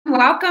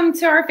welcome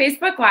to our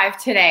Facebook Live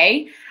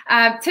today.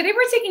 Today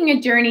we're taking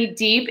a journey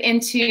deep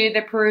into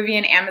the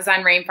Peruvian Amazon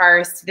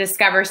rainforest to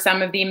discover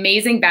some of the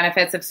amazing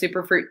benefits of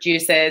superfruit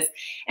juices.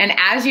 And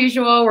as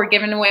usual, we're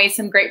giving away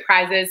some great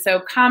prizes.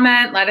 So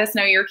comment, let us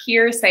know you're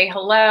here, say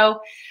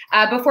hello.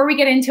 Before we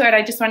get into it,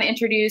 I just want to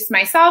introduce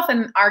myself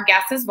and our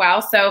guests as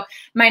well. So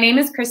my name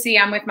is Chrissy,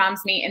 I'm with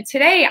Mom's Meat, and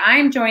today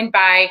I'm joined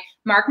by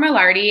Mark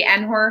Malardi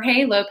and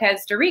Jorge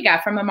Lopez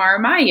Doriga from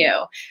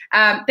AMARUMAYU.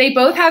 They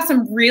both have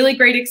some really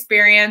great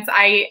experience.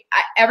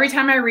 Every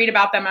time I read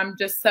about them, I'm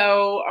just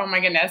so, oh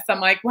my goodness, I'm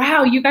like,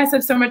 wow, you guys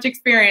have so much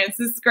experience.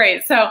 This is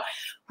great. So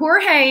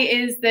Jorge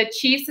is the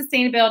Chief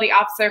Sustainability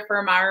Officer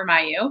for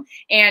AMARUMAYU,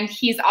 and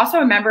he's also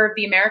a member of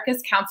the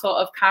America's Council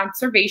of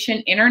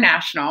Conservation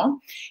International.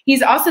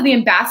 He's also the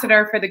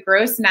ambassador for the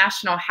Gross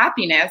National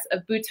Happiness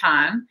of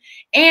Bhutan.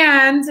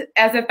 And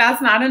as if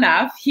that's not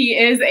enough, he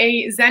is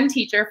a Zen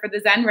teacher for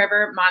the Zen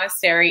River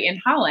Monastery in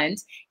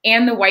Holland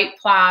and the White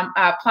Plum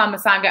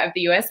Masanga of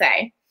the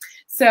USA.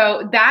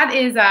 So that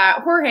is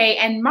Jorge,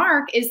 and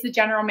Mark is the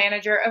general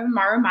manager of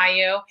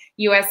AMARUMAYU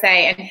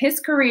USA, and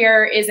his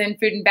career is in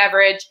food and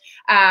beverage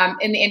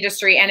in the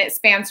industry, and it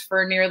spans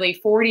for nearly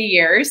 40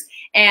 years,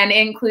 and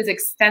it includes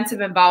extensive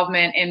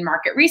involvement in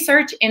market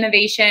research,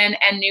 innovation,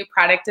 and new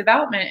product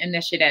development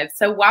initiatives.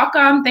 So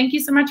welcome. Thank you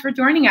so much for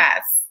joining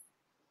us.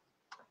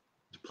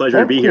 It's a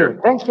pleasure to be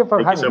here. Thank you for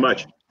having me. Thank you so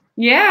much.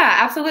 Yeah,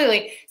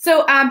 absolutely.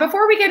 So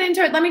before we get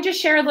into it, let me just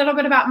share a little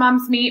bit about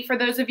Mom's Meat for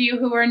those of you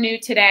who are new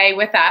today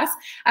with us.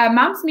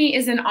 Mom's Meat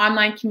is an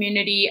online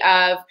community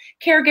of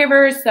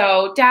caregivers,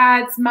 so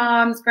dads,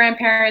 moms,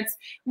 grandparents,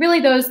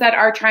 really those that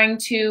are trying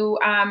to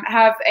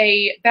have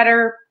a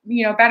better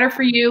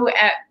for you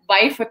at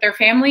life with their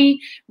family,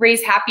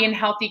 raise happy and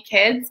healthy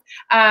kids.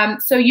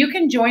 So you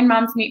can join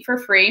Mom's Meat for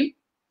free.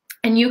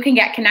 And you can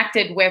get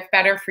connected with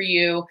better for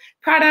you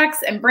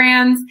products and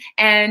brands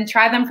and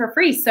try them for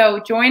free.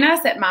 So join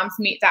us at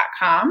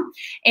momsmeat.com.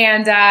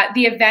 And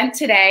the event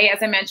today,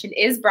 as I mentioned,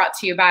 is brought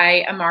to you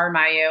by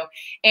AMARUMAYU.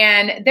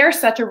 And they're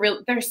such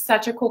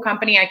a cool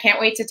company. I can't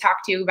wait to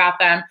talk to you about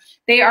them.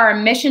 They are a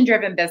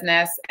mission-driven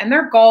business, and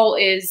their goal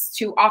is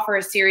to offer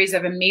a series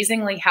of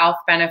amazingly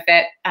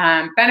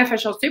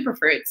beneficial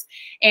superfruits.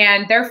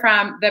 And they're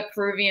from the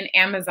Peruvian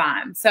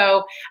Amazon.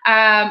 So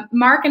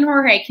Mark and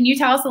Jorge, can you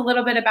tell us a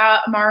little bit about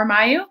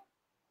AMARUMAYU?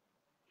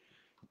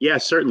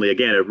 Yes, certainly.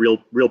 Again, a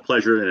real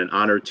pleasure and an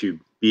honor to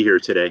be here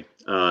today,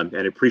 and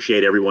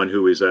appreciate everyone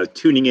who is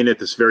tuning in at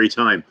this very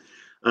time.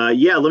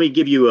 Yeah, let me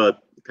give you a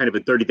kind of a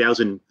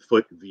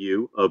 30,000-foot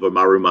view of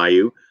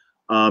AMARUMAYU.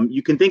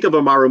 You can think of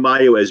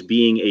AMARUMAYU as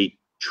being a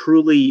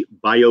truly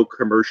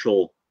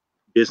bio-commercial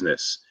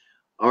business.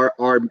 Our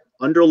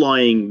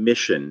underlying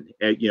mission,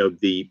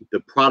 the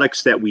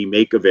products that we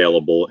make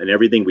available and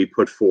everything we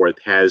put forth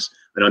has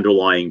an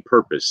underlying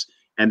purpose.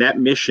 And that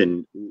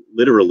mission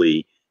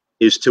literally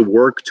is to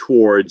work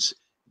towards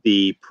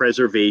the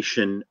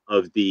preservation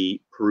of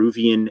the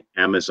Peruvian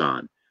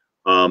Amazon.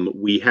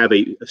 We have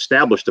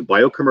established a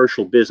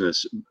biocommercial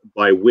business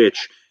by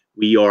which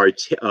we are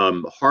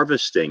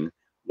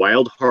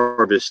wild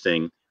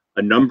harvesting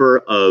a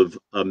number of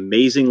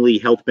amazingly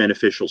health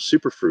beneficial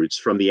superfruits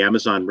from the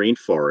Amazon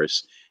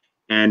rainforest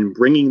and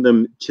bringing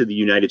them to the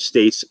United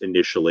States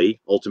initially,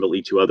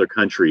 ultimately to other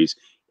countries,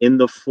 in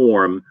the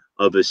form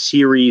of a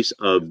series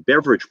of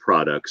beverage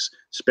products,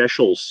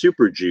 special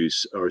super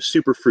juice or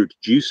superfruit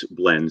juice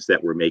blends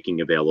that we're making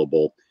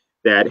available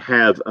that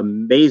have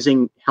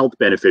amazing health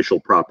beneficial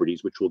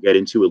properties, which we'll get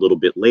into a little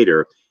bit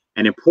later.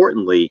 And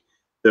importantly,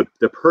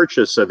 the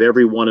purchase of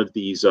every one of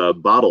these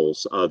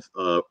bottles of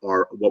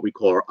our what we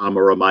call our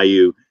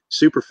AMARUMAYU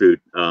superfood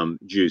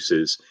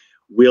juices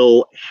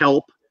will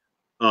help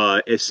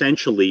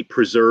essentially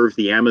preserve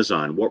the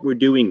Amazon. What we're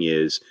doing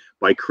is,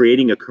 by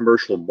creating a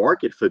commercial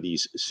market for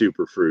these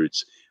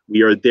superfruits,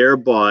 we are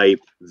thereby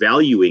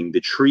valuing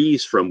the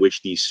trees from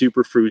which these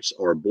superfruits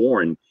are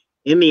born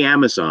in the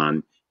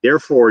Amazon,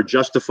 therefore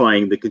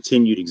justifying the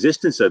continued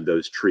existence of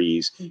those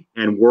trees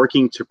and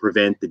working to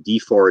prevent the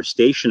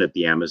deforestation of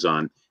the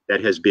Amazon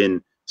that has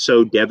been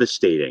so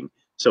devastating.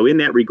 So in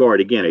that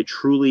regard, again, a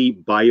truly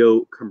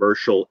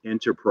bio-commercial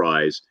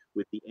enterprise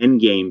with the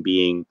end game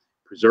being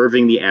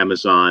preserving the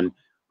Amazon,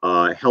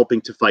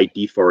 helping to fight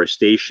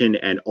deforestation,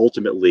 and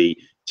ultimately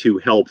to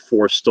help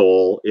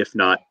forestall, if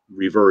not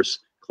reverse,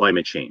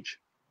 climate change.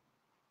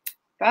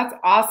 That's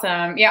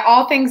awesome. Yeah,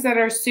 all things that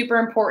are super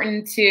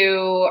important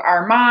to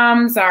our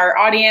moms, our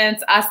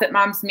audience, us at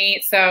Mom's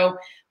Meat. So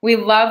we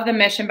love the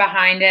mission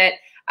behind it.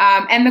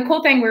 And the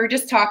cool thing, we were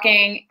just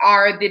talking,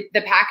 are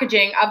the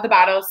packaging of the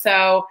bottles.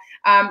 So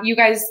you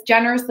guys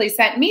generously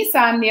sent me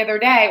some the other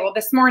day, well,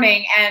 this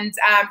morning. And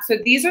so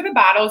these are the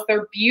bottles.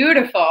 They're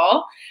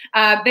beautiful.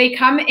 They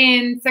come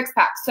in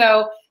 6-packs.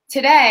 So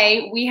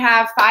today we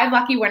have 5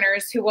 lucky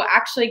winners who will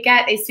actually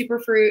get a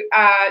Superfruit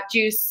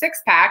juice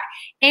 6-pack,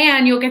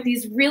 and you'll get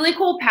these really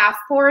cool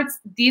passports.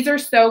 These are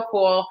so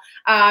cool.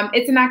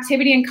 It's an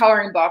activity and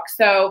coloring book.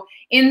 So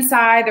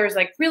inside there's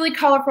like really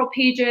colorful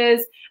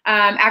pages,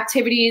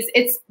 activities.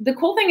 The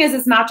cool thing is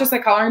it's not just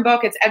a coloring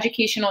book, it's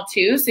educational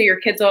too. So your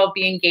kids will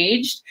be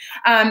engaged.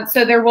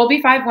 So there will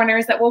be 5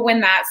 winners that will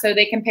win that. So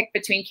they can pick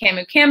between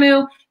Camu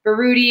Camu,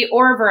 Baruti,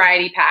 or a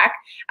variety pack.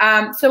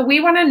 So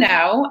we want to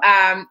know,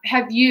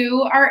 have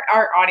you,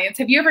 our audience,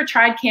 have you ever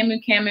tried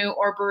Camu Camu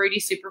or Baruti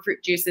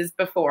Superfruit juices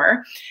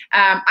before?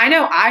 I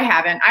know I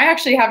haven't. I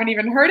actually haven't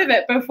even heard of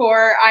it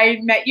before I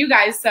met you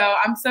guys. So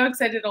I'm so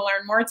excited to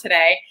learn more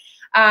today.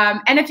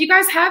 And if you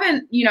guys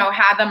haven't,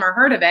 had them or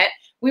heard of it,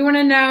 we want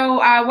to know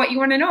what you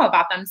want to know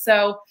about them.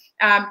 So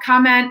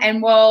comment,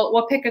 and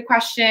we'll pick a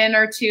question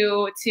or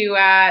two to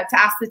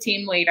ask the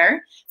team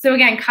later. So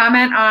again,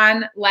 comment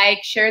on,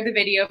 share the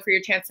video for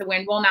your chance to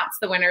win. We'll announce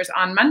the winners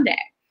on Monday.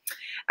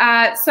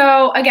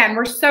 So again,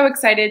 we're so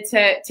excited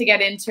to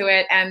get into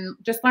it and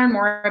just learn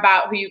more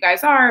about who you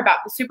guys are, about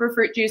the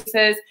Superfruit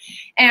juices.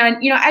 And,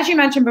 as you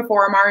mentioned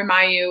before,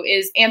 AMARUMAYU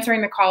is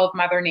answering the call of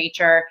Mother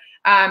Nature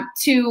and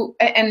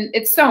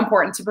it's so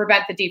important to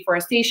prevent the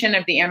deforestation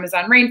of the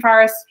Amazon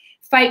rainforest,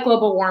 fight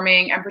global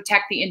warming, and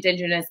protect the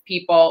indigenous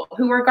people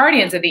who are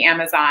guardians of the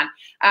Amazon.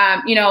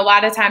 A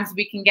lot of times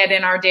we can get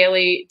in our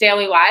daily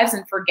lives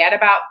and forget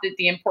about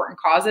the important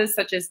causes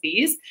such as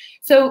these.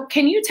 So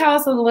can you tell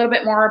us a little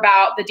bit more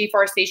about the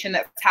deforestation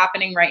that's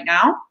happening right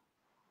now?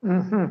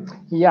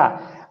 Yeah,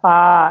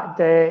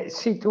 the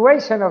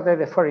situation of the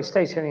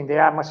deforestation in the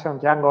Amazon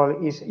jungle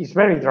is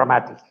very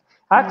dramatic.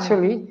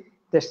 Actually,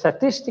 the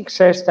statistic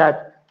says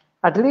that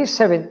at least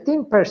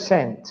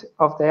 17%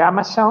 of the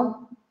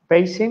Amazon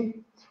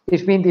basin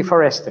is being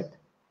deforested.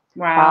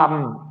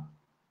 Wow.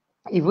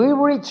 If we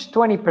reach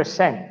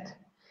 20%,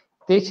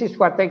 this is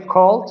what they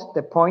called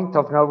the point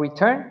of no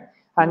return.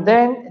 And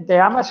then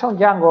the Amazon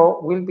jungle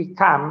will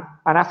become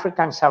an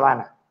African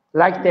savanna,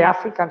 like the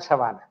African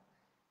savanna.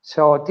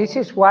 So this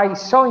is why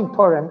it's so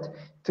important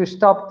to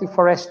stop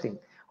deforesting.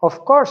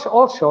 Of course,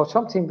 also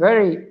something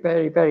very,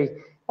 very, very,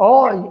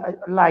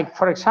 like,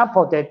 for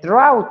example, the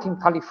drought in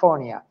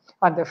California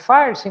and the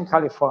fires in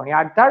California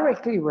are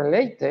directly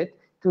related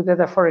to the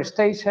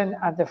deforestation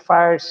and the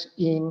fires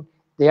in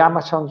the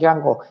Amazon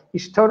jungle.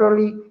 It's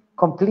totally,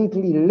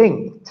 completely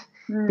linked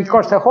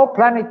because the whole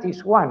planet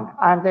is one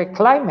and the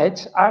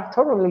climates are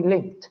totally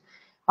linked.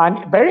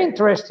 And very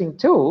interesting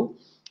too,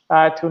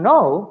 to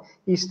know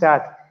is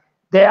that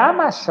the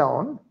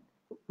Amazon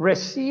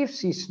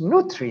receives its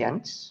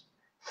nutrients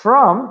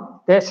from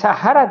the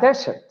Sahara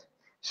Desert.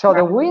 So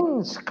the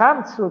winds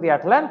come through the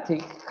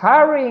Atlantic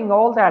carrying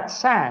all that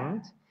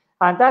sand,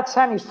 and that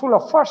sand is full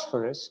of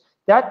phosphorus.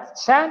 That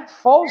sand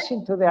falls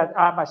into the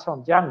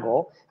Amazon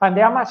jungle, and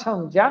the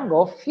Amazon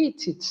jungle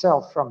feeds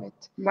itself from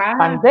it. Wow.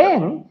 And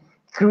then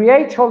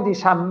creates all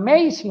this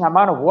amazing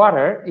amount of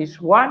water. Is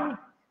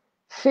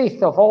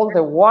 1/5 of all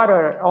the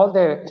water, all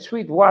the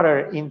sweet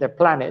water in the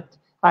planet.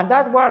 And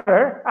that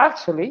water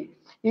actually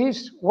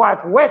is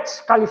what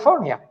wets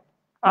California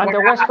and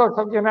the west coast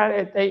of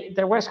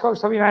the West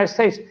Coast of the United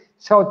States.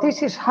 So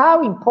this is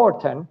how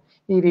important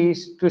it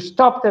is to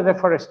stop the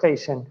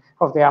deforestation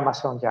of the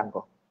Amazon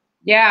jungle.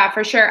 Yeah,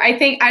 for sure.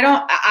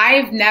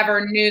 I've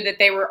never knew that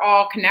they were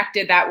all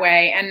connected that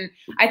way. And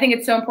I think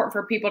it's so important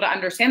for people to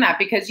understand that,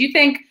 because you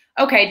think,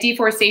 okay,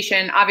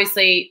 deforestation,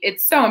 obviously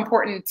it's so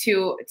important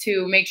to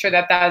make sure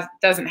that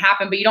doesn't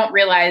happen, but you don't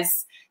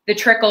realize the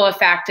trickle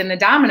effect and the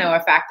domino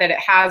effect that it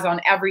has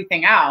on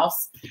everything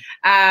else.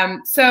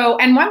 And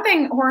one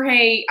thing,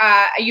 Jorge,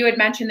 you had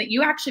mentioned that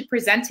you actually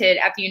presented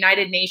at the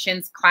United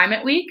Nations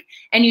Climate Week,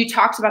 and you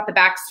talked about the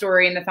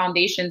backstory and the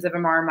foundations of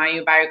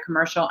AMARUMAYU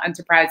Biocommercial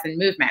Enterprise and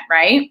Movement,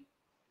 right?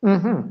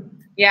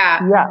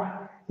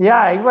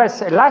 Yeah, it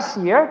was last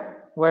year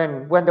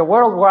when the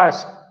world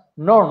was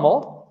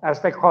normal,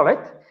 as they call it.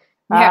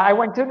 I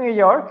went to New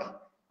York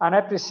and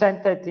I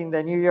presented in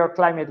the New York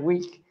Climate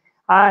Week.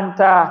 And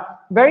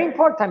very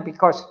important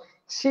because,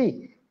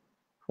 see,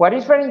 what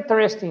is very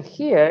interesting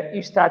here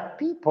is that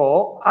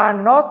people are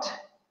not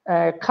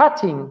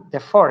cutting the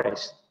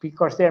forest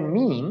because they're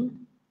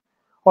mean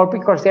or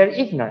because they're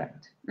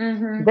ignorant.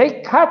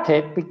 They cut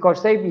it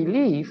because they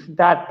believe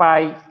that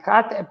by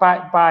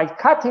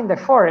cutting the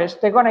forest,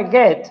 they're going to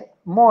get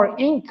more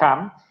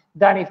income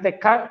than if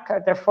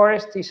the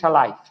forest is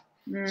alive.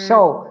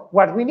 So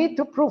what we need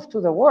to prove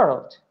to the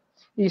world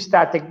is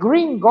that the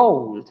green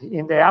gold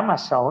in the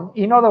Amazon,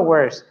 in other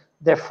words,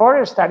 the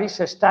forest that is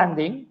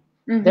standing,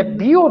 the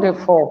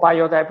beautiful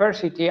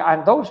biodiversity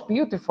and those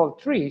beautiful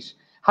trees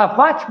have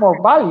much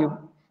more value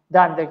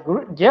than the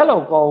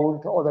yellow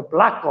gold or the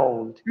black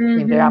gold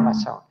in the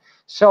Amazon.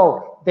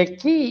 So the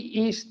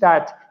key is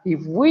that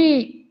if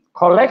we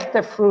collect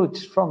the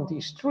fruits from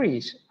these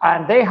trees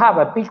and they have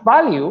a big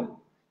value,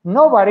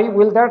 nobody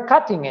will dare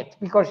cutting it,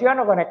 because you're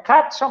not going to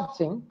cut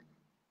something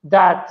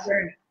that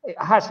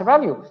has a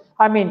value.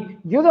 I mean,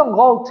 you don't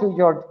go to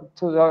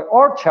the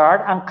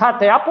orchard and cut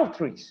the apple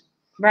trees,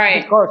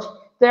 right? Because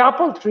the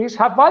apple trees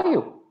have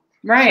value.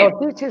 Right.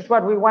 So this is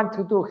what we want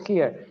to do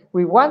here.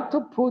 We want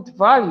to put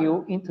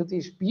value into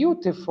these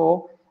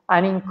beautiful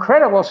and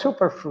incredible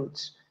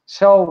superfruits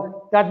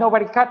so that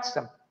nobody cuts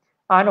them.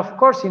 And of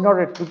course, in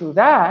order to do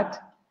that,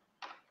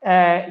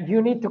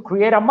 you need to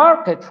create a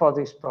market for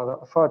this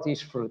product, for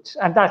these fruits.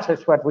 And that's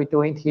just what we're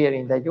doing here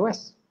in the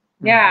US.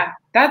 Yeah,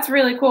 that's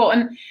really cool.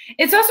 And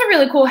it's also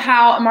really cool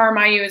how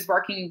AMARUMAYU is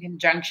working in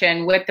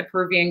conjunction with the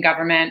Peruvian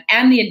government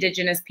and the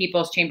Indigenous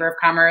Peoples Chamber of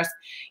Commerce.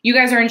 You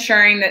guys are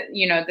ensuring that,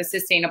 you know, the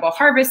sustainable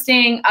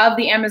harvesting of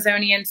the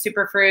Amazonian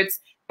superfruits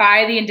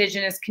by the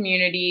indigenous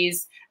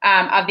communities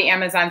of the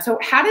Amazon. So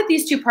how did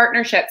these two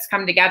partnerships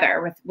come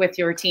together with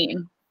your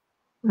team?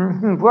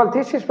 Well,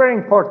 this is very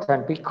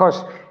important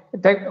because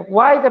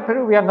why the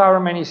Peruvian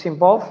government is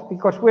involved?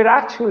 Because we're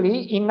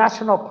actually in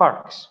national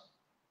parks.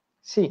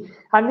 See,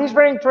 and this is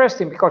very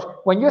interesting because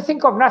when you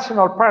think of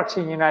national parks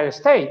in the United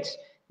States,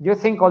 you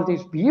think of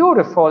these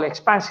beautiful,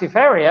 expansive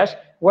areas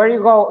where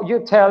you go, you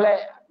tell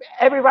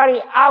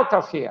everybody out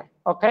of here,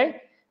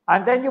 okay?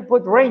 And then you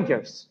put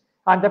rangers,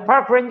 and the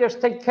park rangers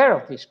take care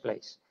of this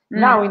place.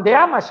 Now, in the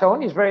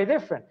Amazon, it's very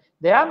different.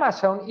 The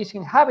Amazon is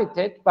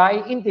inhabited by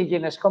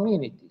indigenous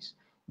communities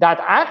that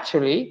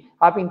actually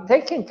have been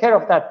taking care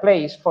of that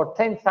place for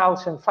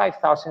 10,000,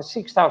 5,000,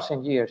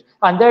 6,000 years,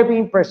 and they've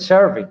been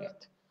preserving it.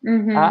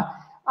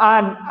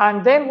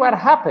 And then what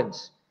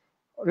happens?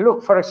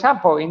 Look, for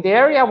example, in the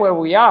area where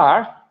we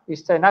are,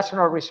 is the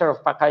National Reserve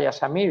of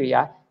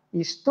Pacaya-Samiria,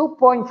 is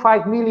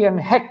 2.5 million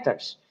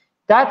hectares.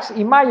 That's,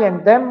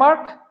 imagine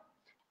Denmark,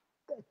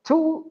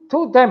 two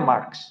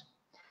Denmarks.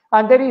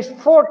 And there is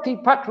 40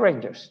 park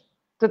rangers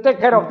to take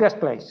care of this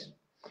place.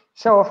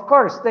 So, of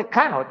course, they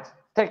cannot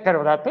take care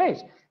of that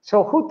place.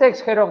 So who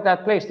takes care of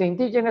that place? The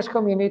indigenous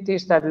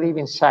communities that live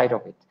inside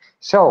of it.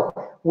 So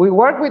we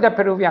work with the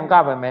Peruvian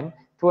government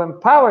to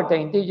empower the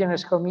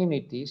indigenous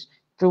communities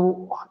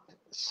to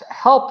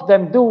help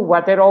them do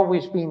what they've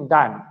always been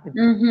done.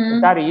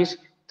 That is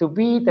to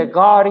be the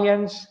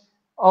guardians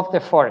of the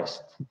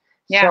forest.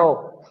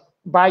 So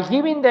by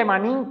giving them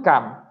an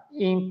income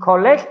in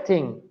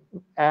collecting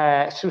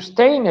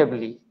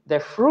sustainably the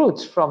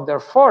fruits from their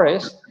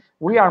forest,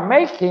 we are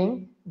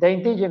making the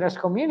indigenous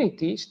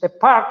communities the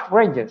park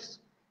rangers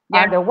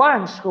and the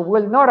ones who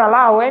will not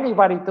allow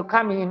anybody to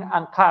come in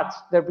and cut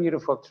their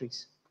beautiful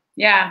trees.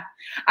 Yeah,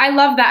 I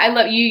love that. I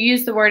love you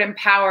use the word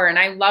empower, and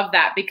I love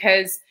that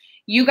because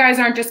you guys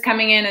aren't just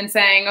coming in and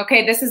saying,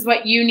 okay, this is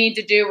what you need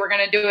to do. We're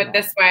going to do it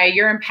this way.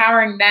 You're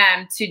empowering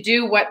them to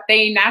do what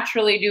they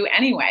naturally do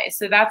anyway.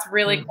 So that's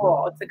really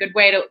cool. It's a good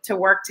way to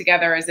work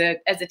together as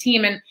a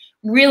team, and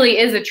really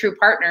is a true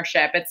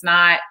partnership. It's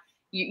not,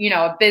 you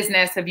know, a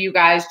business of you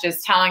guys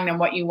just telling them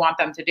what you want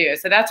them to do.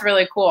 So that's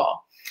really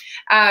cool.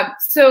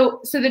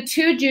 So the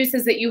two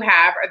juices that you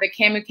have are the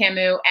Camu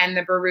Camu and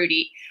the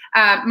Baruti.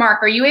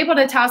 Mark, are you able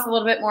to tell us a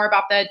little bit more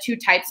about the two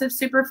types of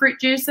superfruit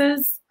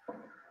juices?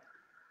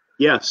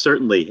 Yeah,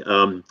 certainly.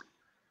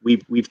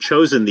 We've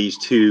chosen these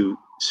two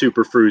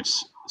superfruits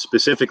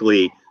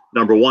specifically,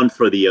 number one,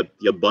 for the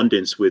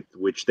abundance with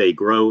which they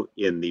grow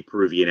in the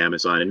Peruvian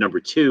Amazon, and number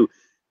two,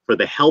 for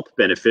the health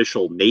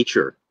beneficial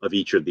nature of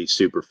each of these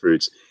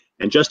superfruits.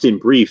 And just in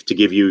brief, to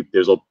give you,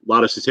 there's a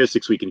lot of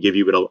statistics we can give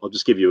you, but I'll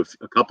just give you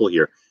a couple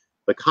here.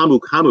 The Camu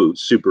Camu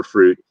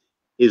superfruit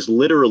is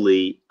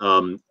literally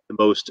the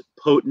most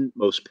potent,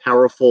 most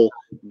powerful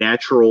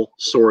natural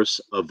source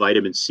of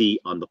vitamin C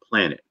on the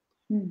planet.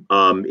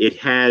 It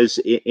has,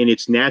 in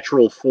its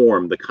natural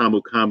form, the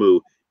Camu Camu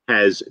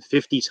has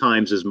 50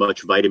 times as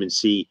much vitamin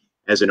C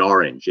as an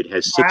orange. It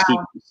has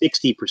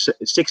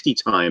 60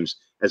 times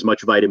as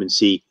much vitamin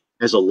C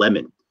as a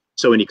lemon.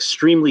 So an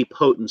extremely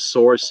potent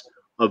source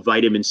of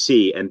vitamin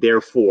C, and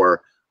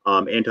therefore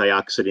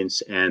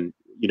antioxidants, and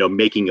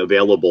making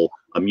available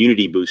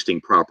immunity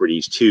boosting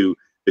properties to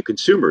the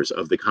consumers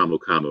of the Camu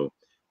Camu.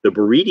 The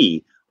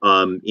Baruti,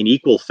 in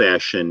equal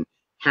fashion,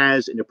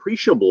 has an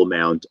appreciable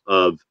amount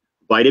of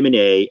vitamin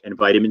A and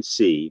vitamin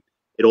C.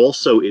 It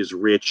also is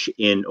rich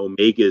in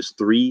omegas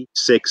 3,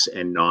 6,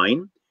 and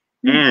 9,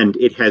 and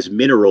it has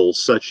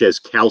minerals such as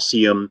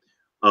calcium,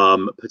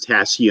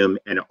 potassium,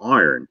 and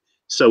iron.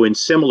 So in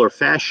similar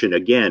fashion,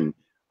 again,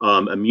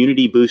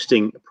 immunity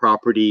boosting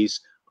properties,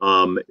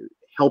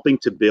 helping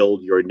to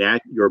build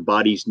your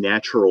body's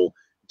natural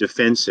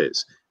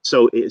defenses.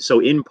 So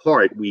in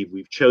part,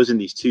 we've chosen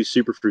these two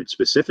superfruits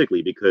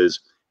specifically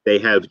because they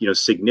have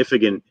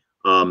significant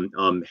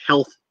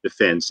health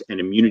defense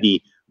and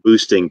immunity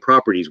boosting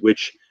properties,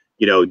 which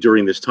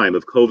during this time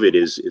of COVID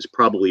is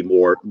probably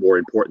more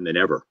important than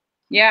ever.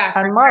 Yeah.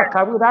 And Mark,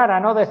 I would add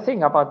another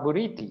thing about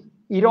Baruti.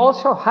 It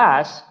also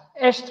has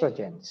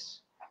estrogens.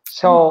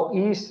 So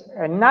it's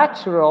a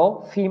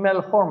natural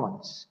female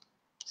hormones.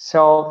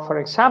 So, for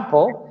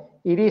example,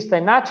 it is the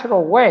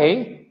natural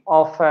way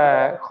of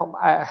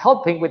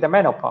helping with the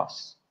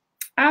menopause.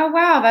 Oh,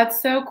 wow.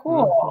 That's so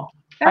cool.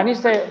 And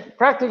it's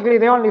practically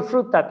the only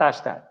fruit that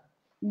does that.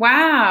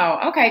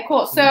 Wow. Okay,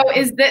 cool. So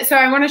is this, so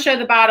I want to show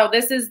the bottle.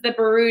 This is the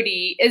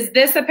Baruti. Is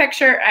this a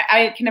picture?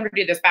 I can never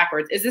do this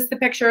backwards. Is this the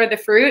picture of the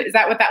fruit? Is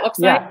that what that looks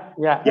like?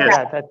 Yeah, Yes.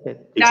 yeah, that's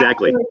it.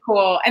 Exactly. That's really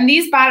cool. And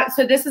these bottles,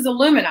 so this is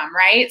aluminum,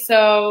 right?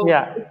 So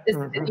it's,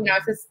 you know,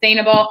 it's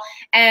sustainable.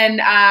 And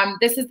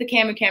this is the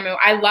Camu Camu.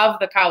 I love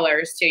the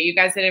colors too. You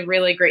guys did a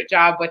really great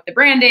job with the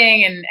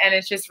branding, and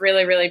it's just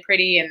really, really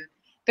pretty. And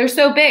they're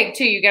so big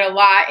too. You get a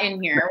lot in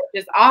here,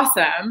 which is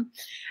awesome.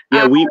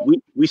 Yeah,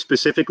 we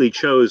specifically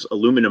chose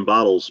aluminum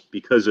bottles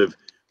because of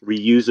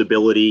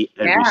reusability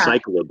and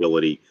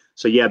recyclability.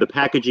 So yeah, the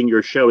packaging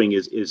you're showing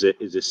is a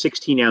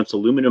 16-ounce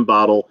aluminum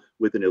bottle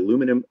with an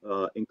aluminum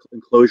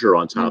enclosure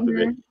on top of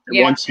it.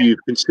 And once you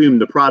consume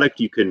the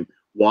product, you can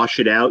wash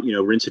it out, you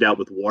know, rinse it out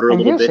with water a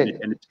little bit,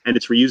 and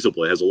it's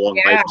reusable. It has a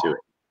long life to it.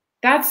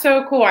 That's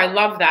so cool. I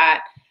love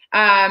that.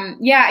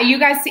 Yeah, you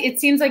guys, it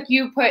seems like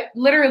you put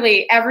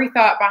literally every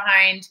thought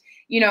behind,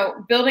 you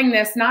know, building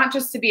this, not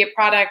just to be a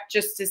product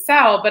just to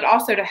sell, but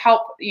also to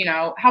help, you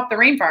know, help the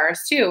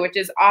rainforest too, which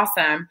is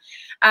awesome.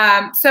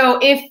 So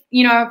if,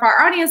 you know, if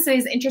our audience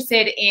is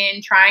interested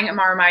in trying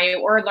AMARUMAYU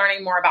or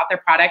learning more about their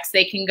products,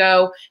 they can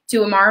go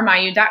to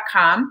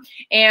amarumayu.com,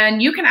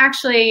 and you can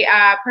actually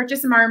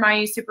purchase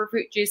AMARUMAYU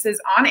superfruit juices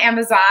on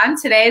Amazon.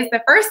 Today is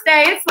the first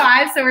day it's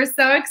live, so we're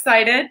so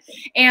excited.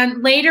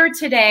 And later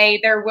today,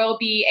 there will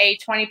be a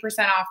 20%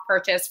 off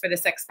purchase for the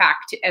 6-pack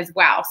as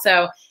well.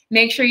 So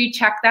make sure you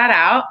check that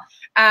out.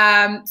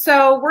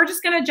 So we're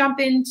just going to jump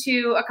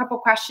into a couple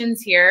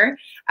questions here.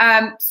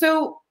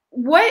 So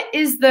what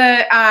is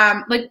the,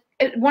 like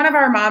one of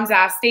our moms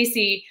asked,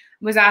 Stacy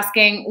was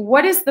asking,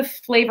 what is the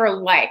flavor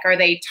like? Are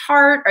they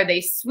tart? Are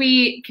they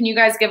sweet? Can you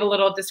guys give a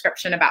little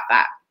description about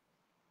that?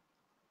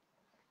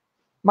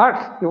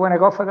 Mark, you want to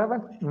go for that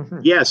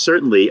one? Yeah,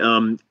 certainly.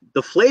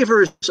 The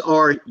flavors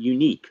are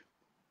unique.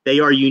 They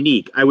are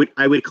unique. I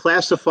would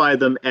classify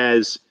them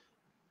as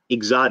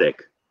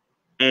exotic.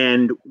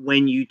 And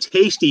when you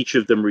taste each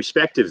of them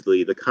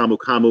respectively, the Camu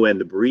Camu and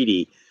the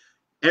Buriti,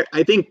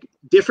 I think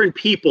different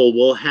people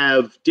will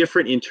have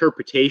different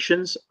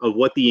interpretations of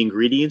what the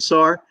ingredients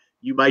are.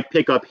 You might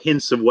pick up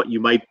hints of what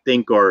you might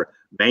think are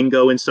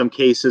mango in some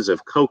cases,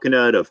 of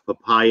coconut, of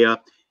papaya.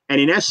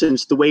 And in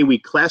essence, the way we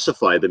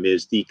classify them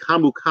is the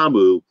Camu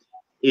Camu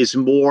is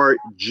more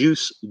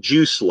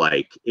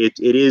juice-like. It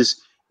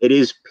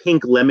is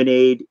pink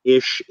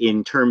lemonade-ish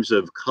in terms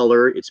of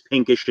color. It's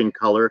pinkish in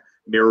color,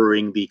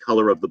 mirroring the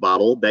color of the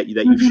bottle that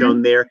you've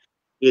shown there.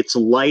 It's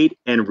light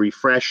and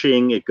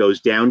refreshing. It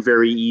goes down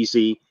very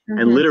easy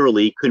and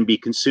literally can be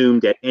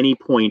consumed at any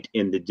point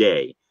in the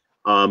day.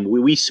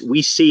 We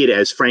see it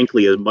as,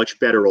 frankly, a much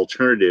better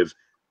alternative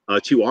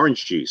to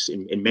orange juice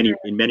in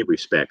many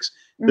respects.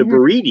 The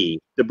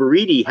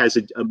Buriti has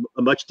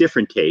a much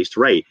different taste,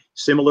 right?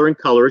 Similar in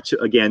color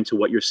to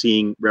what you're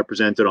seeing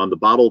represented on the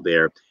bottle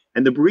there.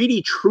 And the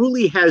Buriti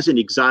truly has an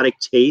exotic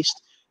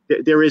taste.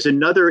 There is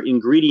another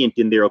ingredient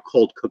in there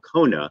called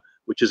cocona,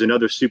 which is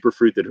another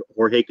superfruit that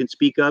Jorge can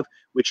speak of,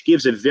 which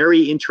gives a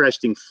very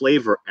interesting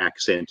flavor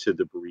accent to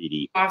the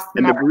Buriti. Awesome.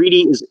 And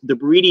the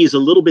Buriti is a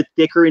little bit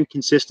thicker in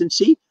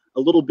consistency,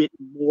 a little bit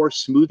more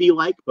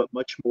smoothie-like, but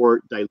much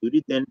more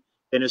diluted than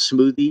a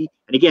smoothie.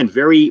 And again,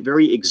 very,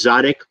 very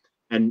exotic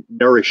and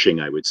nourishing,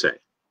 I would say.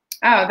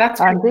 Oh, that's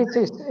great. And this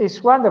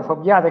is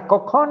wonderful. Yeah, the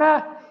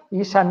cocona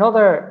is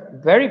another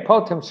very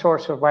potent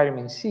source of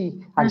vitamin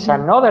C, and it's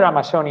another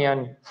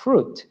Amazonian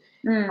fruit.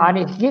 And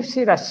it gives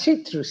it a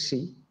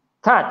citrusy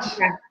touch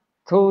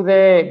to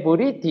the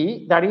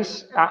Buriti that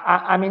is,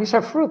 I mean, it's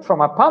a fruit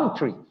from a palm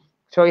tree.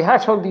 So it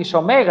has all these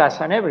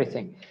omegas and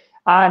everything.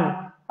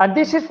 And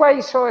this is why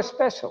it's so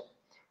special.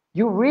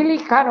 You really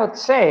cannot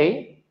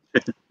say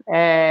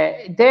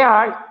they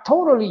are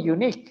totally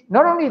unique.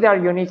 Not only they are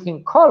unique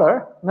in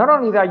color, not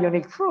only they are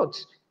unique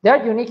fruits, they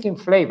are unique in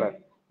flavor.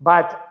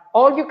 But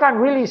all you can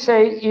really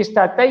say is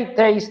that they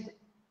taste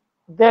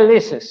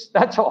delicious.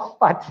 That's all.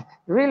 But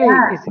really,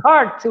 it's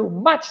hard to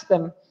match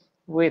them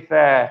with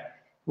a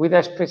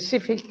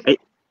specific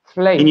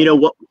flavor. And you know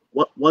what?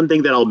 One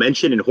thing that I'll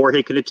mention, and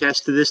Jorge can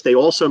attest to this, they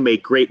also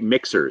make great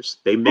mixers.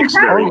 They mix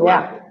very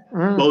well.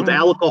 Both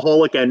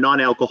alcoholic and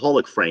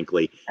non-alcoholic,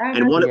 frankly.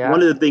 And one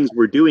of the things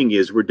we're doing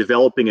is we're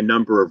developing a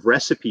number of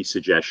recipe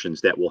suggestions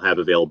that we'll have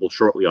available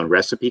shortly on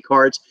recipe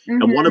cards.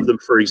 And one of them,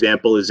 for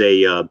example, is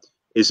a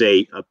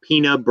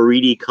Pina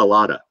Buriti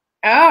Colada.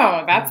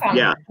 Oh, that sounds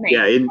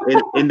amazing. Yeah,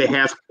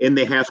 in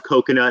the half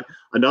coconut.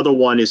 Another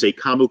one is a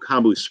Camu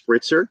Camu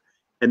spritzer.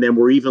 And then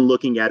we're even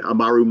looking at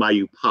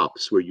AMARUMAYU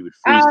pops, where you would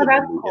freeze them.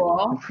 That's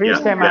cool.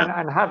 Freeze them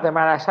and have them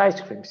as ice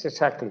creams,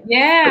 exactly.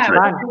 Yeah.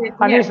 Right.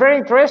 And it's very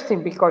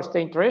interesting because the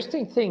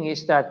interesting thing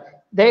is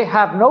that they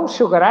have no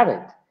sugar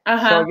added.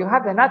 So you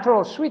have the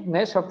natural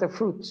sweetness of the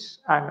fruits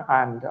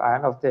and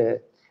they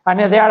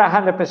are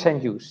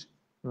 100% juice.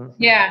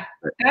 Yeah,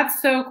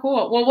 that's so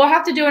cool. Well, we'll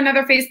have to do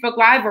another Facebook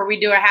Live where we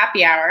do a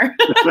happy hour.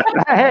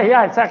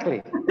 Yeah,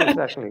 exactly.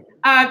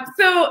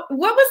 So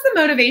what was the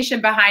motivation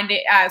behind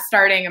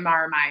starting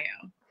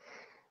AMARUMAYU?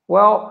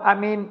 Well, I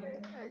mean,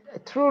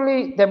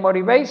 truly the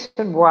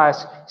motivation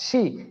was,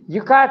 see,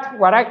 you got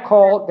what I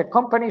call the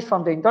companies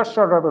from the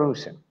Industrial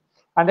Revolution.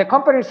 And the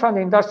companies from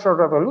the Industrial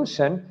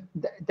Revolution,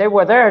 they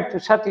were there to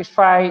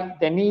satisfy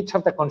the needs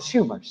of the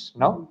consumers,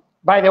 no?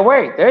 By the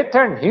way, they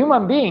turned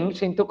human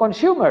beings into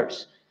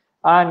consumers.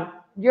 And,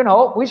 you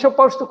know, we're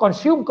supposed to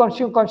consume,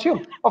 consume,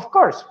 consume. Of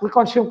course, we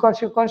consume,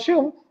 consume,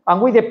 consume, and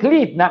we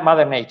deplete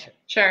Mother Nature.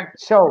 Sure.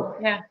 So,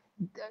 yeah.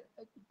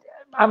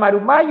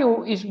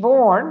 AMARUMAYU is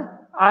born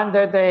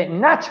under the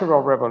Natural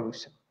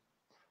Revolution.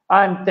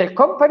 And the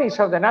companies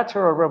of the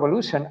Natural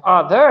Revolution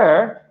are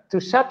there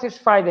to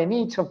satisfy the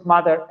needs of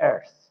Mother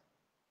Earth.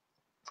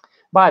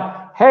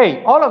 But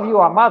hey, all of you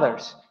are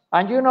mothers,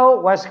 and you know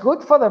what's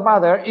good for the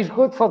mother is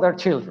good for their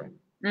children.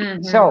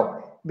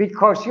 So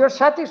because you're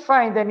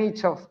satisfying the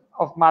needs of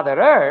Mother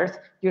Earth,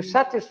 you're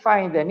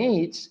satisfying the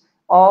needs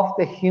of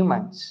the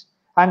humans.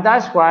 And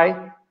that's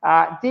why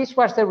this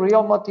was the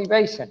real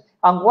motivation.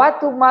 And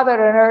what do Mother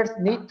Earth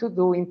need to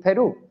do in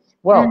Peru?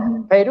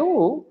 Well,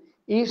 Peru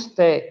is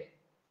the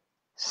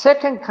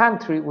second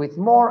country with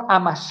more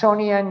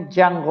Amazonian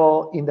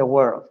jungle in the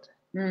world.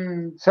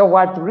 So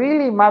what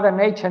really Mother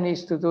Nature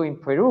needs to do in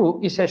Peru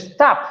is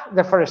stop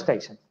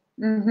deforestation.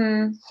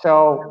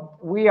 So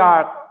we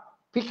are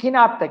picking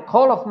up the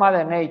call of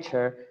Mother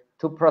Nature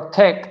to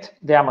protect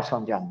the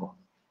Amazon jungle.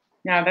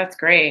 No, that's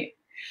great.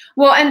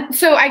 Well, and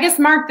so I guess,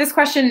 Mark, this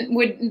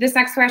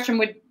next question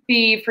would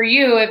be for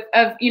you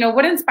of you know,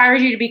 what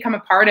inspires you to become a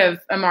part of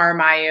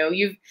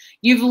AMARUMAYU?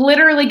 You've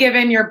literally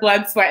given your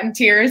blood, sweat, and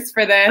tears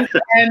for this,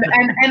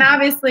 and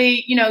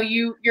obviously, you know,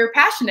 you're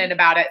passionate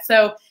about it.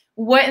 So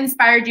what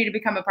inspired you to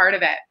become a part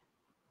of it?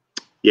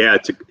 Yeah,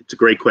 it's a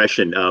great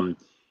question.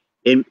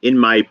 In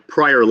my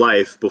prior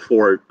life,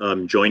 before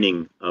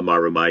joining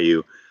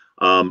AMARUMAYU,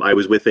 I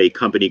was with a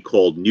company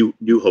called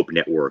New Hope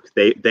Network.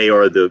 They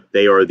are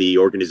the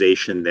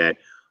organization that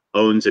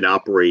owns and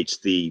operates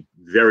the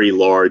very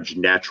large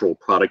natural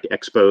product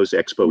expos,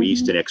 Expo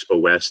East and Expo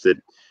West,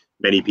 that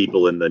many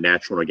people in the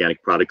natural and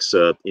organic products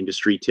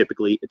industry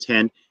typically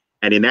attend.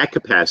 And in that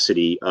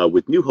capacity,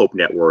 with New Hope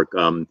Network,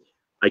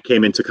 I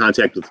came into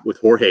contact with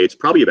Jorge. It's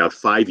probably about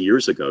 5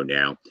 years ago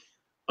now.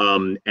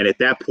 And at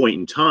that point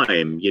in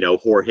time, you know,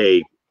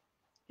 Jorge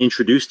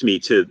introduced me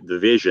to the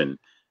vision,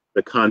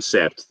 the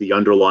concept, the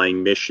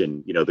underlying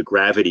mission, you know, the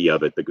gravity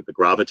of it, the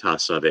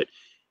gravitas of it.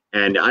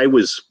 And I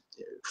was,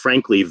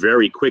 frankly,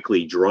 very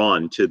quickly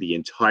drawn to the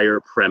entire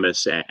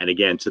premise and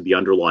again, to the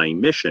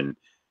underlying mission.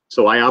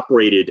 So I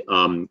operated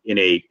in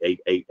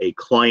a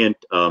client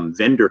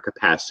vendor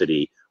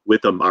capacity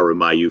with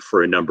AMARUMAYU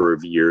for a number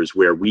of years,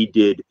 where we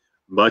did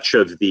much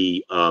of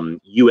the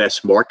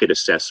U.S. market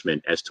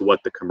assessment as to what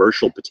the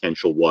commercial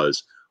potential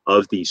was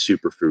of these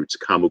superfruits,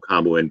 camu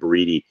camu and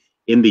buriti,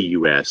 in the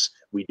U.S.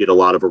 We did a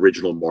lot of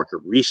original market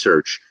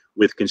research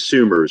with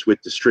consumers,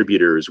 with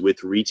distributors,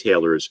 with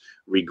retailers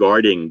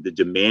regarding the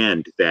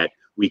demand that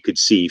we could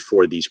see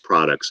for these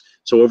products.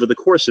 So over the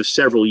course of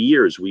several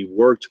years,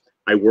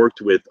 I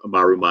worked with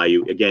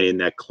AMARUMAYU, again, in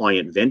that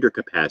client vendor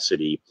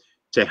capacity,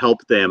 to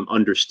help them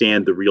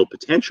understand the real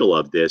potential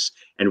of this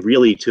and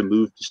really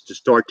to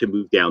start to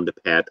move down the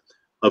path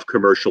of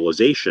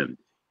commercialization.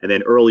 And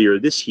then earlier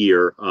this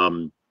year,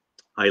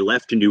 I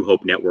left New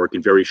Hope Network,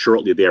 and very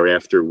shortly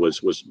thereafter was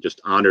just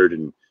honored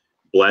and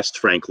blessed,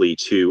 frankly,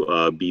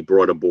 to be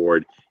brought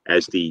aboard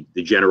as the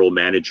general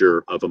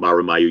manager of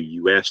AMARUMAYU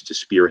US to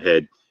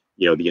spearhead,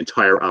 you know, the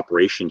entire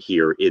operation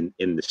here in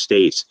the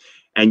States.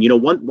 And you know,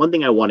 one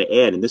thing I want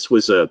to add, and this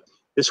was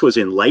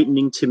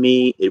enlightening to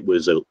me. It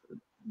was a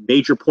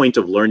major point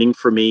of learning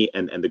for me,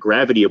 and the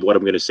gravity of what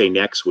I'm going to say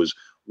next was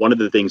one of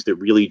the things that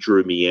really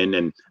drew me in,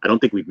 and I don't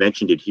think we've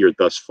mentioned it here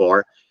thus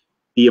far.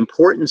 The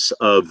importance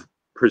of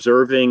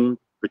preserving,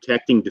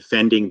 protecting,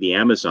 defending the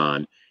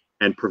Amazon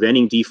and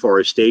preventing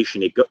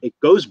deforestation. It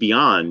goes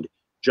beyond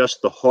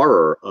just the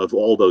horror of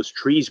all those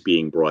trees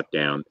being brought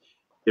down.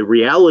 The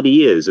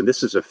reality is, and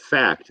this is a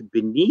fact,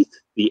 beneath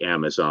the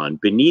Amazon,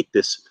 beneath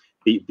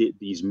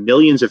these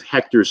millions of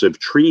hectares of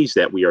trees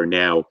that we are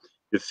now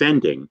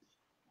defending,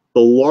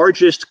 the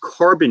largest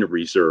carbon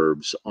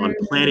reserves on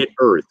planet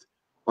Earth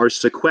are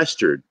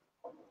sequestered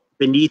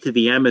beneath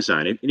the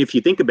Amazon. And if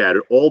you think about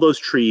it, all those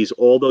trees,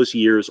 all those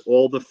years,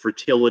 all the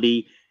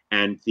fertility,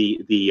 and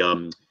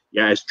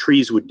as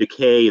trees would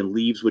decay and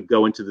leaves would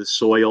go into the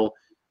soil,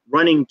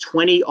 running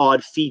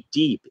 20-odd feet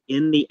deep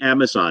in the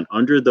Amazon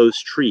under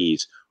those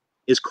trees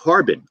is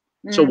carbon.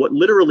 So what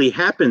literally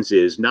happens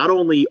is, not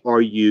only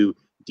are you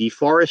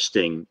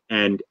deforesting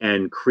and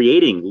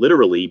creating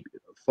literally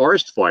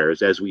forest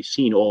fires, as we've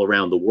seen all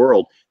around the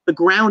world, the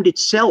ground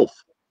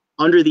itself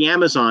under the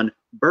Amazon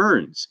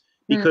burns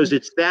because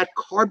it's that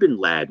carbon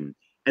laden.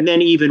 And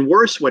then even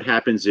worse, what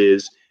happens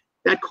is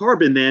that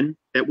carbon then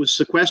that was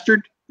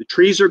sequestered, the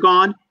trees are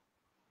gone,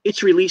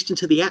 it's released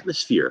into the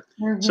atmosphere.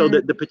 So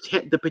that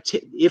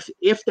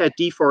if that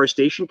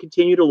deforestation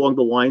continued along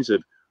the lines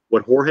of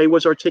what Jorge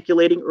was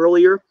articulating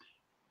earlier,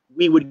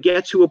 we would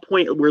get to a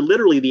point where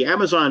literally the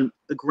Amazon,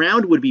 the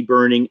ground would be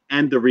burning,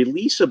 and the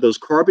release of those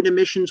carbon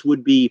emissions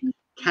would be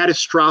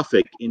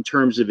catastrophic in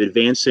terms of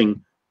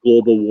advancing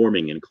global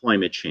warming and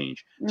climate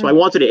change. So I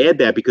wanted to add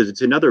that because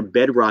it's another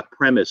bedrock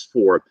premise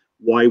for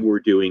why we're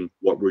doing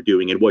what we're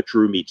doing and what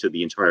drew me to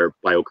the entire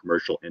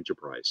biocommercial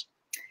enterprise.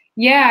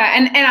 Yeah,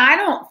 and I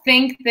don't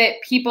think that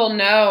people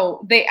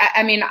know.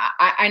 I mean,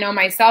 I know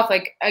myself,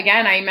 like,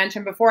 again, I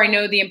mentioned before, I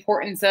know the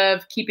importance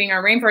of keeping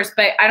our rainforest,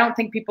 but I don't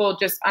think people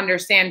just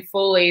understand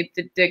fully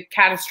the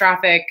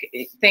catastrophic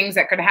things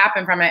that could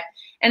happen from it.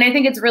 And I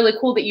think it's really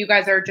cool that you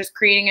guys are just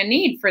creating a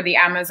need for the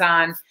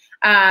Amazon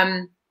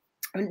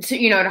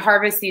to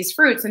harvest these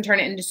fruits and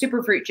turn it into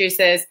superfruit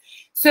juices.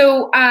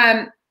 So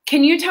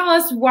can you tell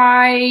us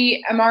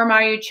why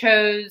AMARUMAYU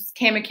chose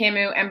Camu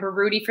Camu and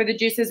Baruti for the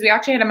juices? We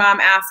actually had a mom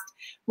asked,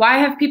 why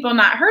have people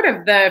not heard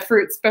of the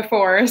fruits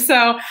before?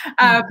 So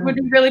would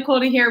be really cool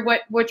to hear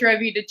what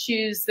drove you to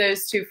choose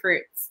those two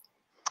fruits.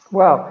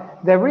 Well,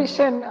 the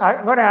reason,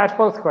 I'm going to ask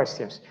both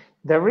questions.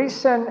 The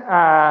reason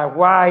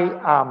why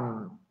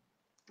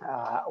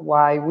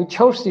we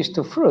chose these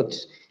two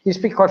fruits is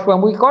because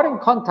when we got in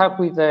contact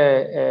with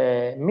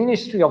the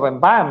Ministry of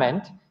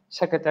Environment,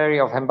 Secretary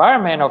of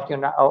Environment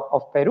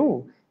of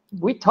Peru,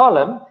 we told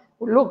them,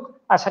 look,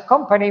 as a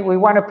company, we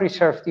want to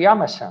preserve the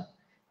Amazon.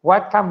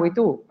 What can we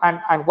do?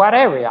 And what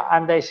area?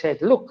 And they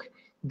said, look,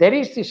 there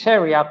is this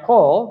area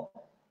called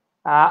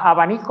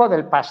Abanico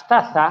del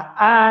Pastaza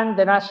and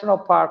the National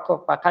Park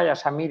of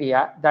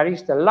Pacaya-Samiria, that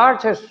is the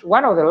largest,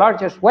 one of the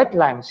largest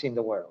wetlands in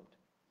the world.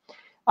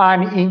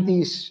 And in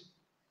this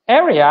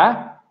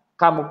area,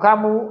 Camu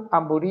Camu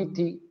and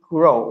Baruti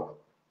grow.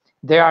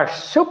 They are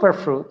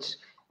superfruits.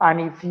 And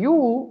if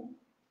you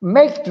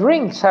make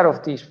drinks out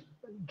of these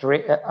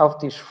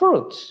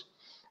fruits,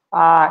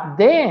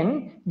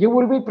 then you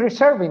will be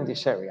preserving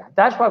this area.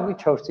 That's why we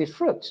chose these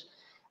fruits.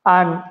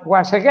 And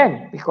once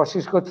again, because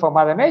it's good for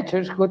Mother Nature,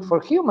 it's good for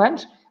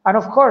humans, and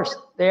of course,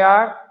 they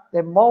are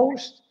the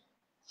most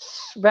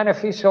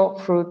beneficial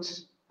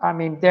fruits. I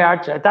mean,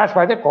 that's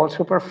why they're called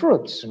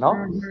superfruits, no?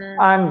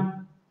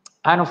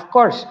 And of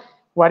course,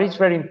 what is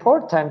very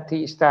important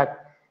is that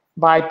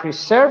by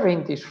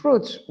preserving these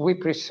fruits, we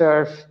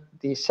preserve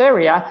this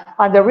area.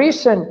 And the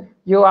reason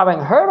you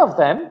haven't heard of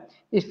them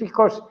is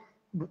because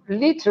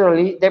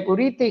literally the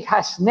Baruti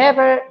has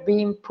never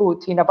been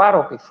put in a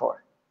bottle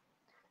before.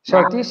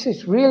 So this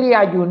is really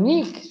a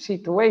unique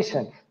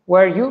situation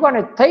where you're going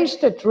to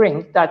taste a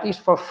drink that is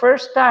for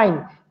first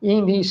time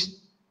in this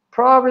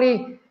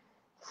probably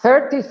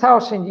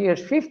 30,000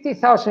 years,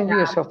 50,000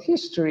 years of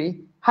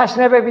history, has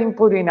never been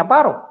put in a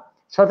bottle.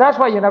 So that's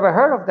why you never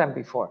heard of them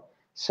before.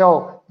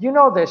 So,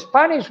 the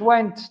Spanish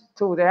went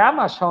to the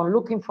Amazon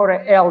looking for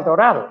El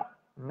Dorado,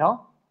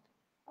 no?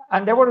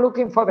 And they were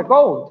looking for the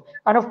gold.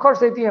 And of course,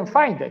 they didn't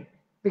find it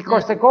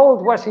because the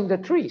gold was in the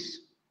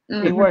trees.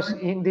 It was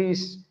in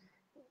these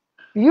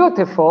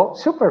beautiful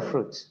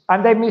superfruits,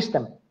 and they missed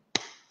them.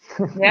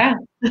 Yeah.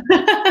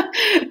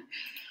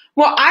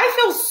 Well, I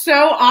feel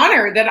so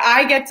honored that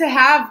I get to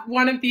have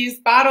one of these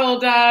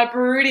bottled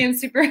Baruti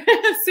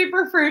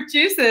superfruit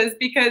juices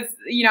because,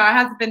 it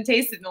hasn't been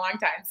tasted in a long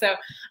time. So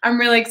I'm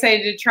really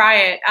excited to try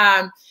it.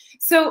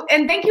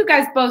 And thank you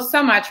guys both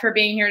so much for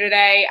being here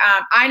today.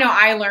 I know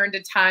I learned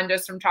a ton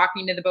just from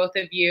talking to the both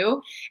of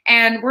you,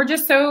 and we're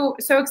just so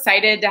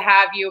excited to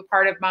have you a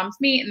part of Moms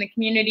Meet and the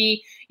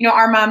community.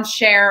 Our moms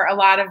share a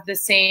lot of the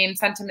same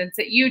sentiments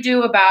that you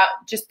do about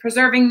just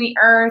preserving the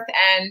earth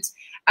and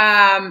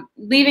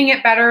leaving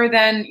it better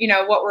than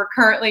what we're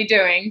currently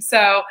doing.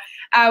 So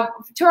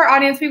to our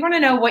audience, we want to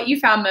know what you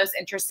found most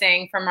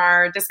interesting from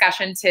our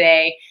discussion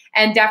today,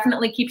 and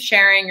definitely keep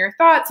sharing your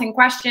thoughts and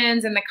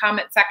questions in the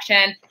comment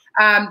section.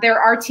 There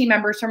are team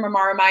members from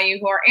AMARUMAYU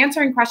who are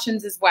answering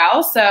questions as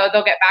well, so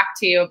they'll get back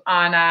to you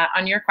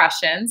on your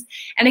questions.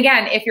 And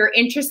again, if you're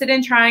interested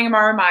in trying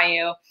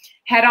AMARUMAYU,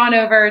 head on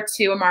over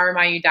to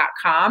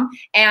amarumayu.com,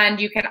 and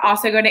you can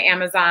also go to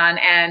Amazon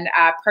and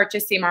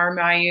purchase the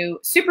AMARUMAYU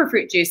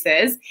superfruit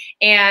juices.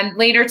 And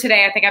later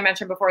today, I think I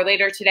mentioned before,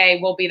 later today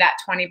will be that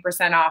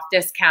 20% off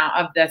discount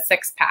of the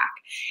 6-pack.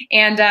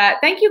 And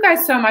thank you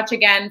guys so much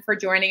again for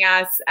joining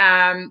us.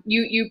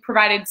 You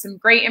provided some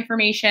great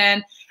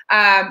information.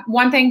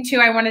 One thing too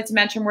I wanted to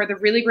mention were the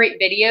really great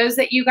videos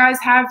that you guys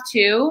have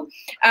too.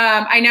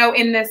 I know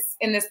in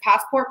this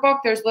passport book,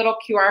 there's little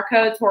QR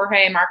codes.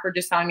 Jorge and Mark were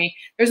just telling me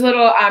there's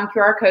little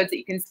QR codes that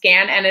you can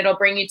scan, and it'll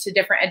bring you to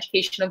different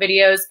educational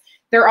videos.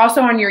 They're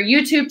also on your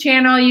YouTube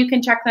channel. You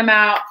can check them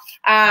out.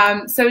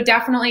 So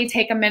definitely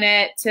take a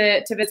minute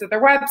to visit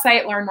their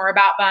website, learn more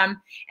about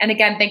them. And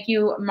again, thank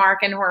you,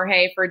 Mark and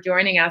Jorge, for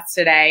joining us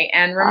today.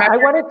 And remember, I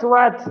wanted to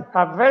add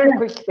a very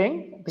quick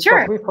thing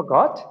because we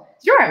forgot.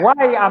 Sure. Why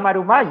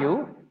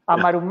AMARUMAYU?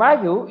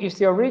 AMARUMAYU is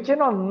the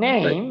original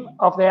name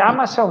of the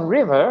Amazon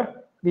River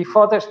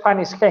before the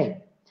Spanish came.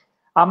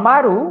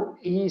 Amaru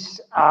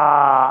is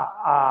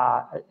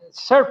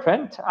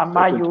serpent, and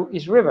Mayu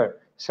is river.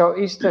 So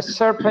it's the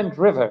serpent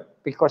river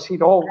because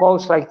it all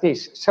goes like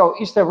this. So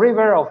it's the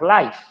river of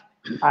life.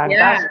 And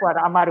that's what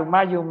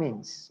AMARUMAYU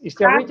means. It's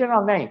the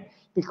original name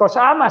because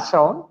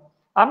Amazon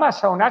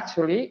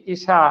actually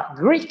is a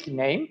Greek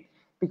name,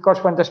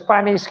 because when the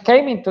Spanish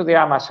came into the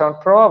Amazon,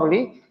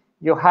 probably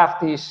you have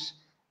this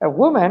a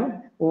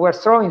woman who was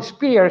throwing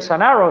spears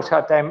and arrows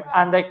at them,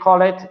 and they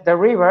call it the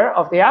river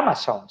of the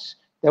Amazons,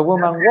 the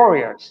woman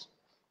warriors.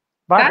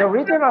 But the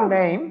original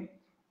name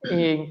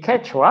in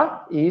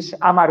Quechua is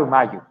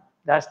Amarumayu.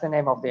 That's the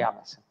name of the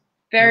Amazon.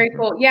 Very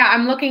cool. Yeah,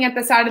 I'm looking at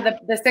the side of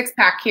the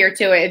six-pack here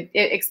too. It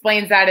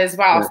explains that as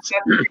well.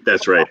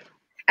 That's right.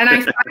 And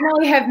I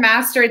finally have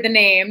mastered the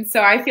name,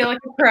 so I feel like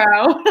a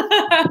pro.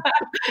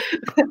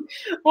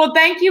 Well,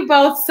 thank you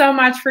both so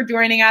much for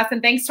joining us,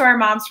 and thanks to our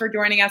moms for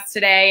joining us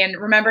today. And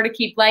remember to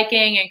keep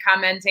liking and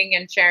commenting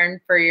and sharing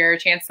for your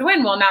chance to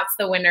win. We'll announce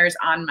the winners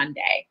on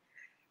Monday.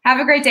 Have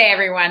a great day,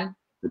 everyone.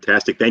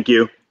 Fantastic. Thank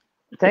you.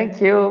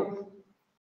 Thank you.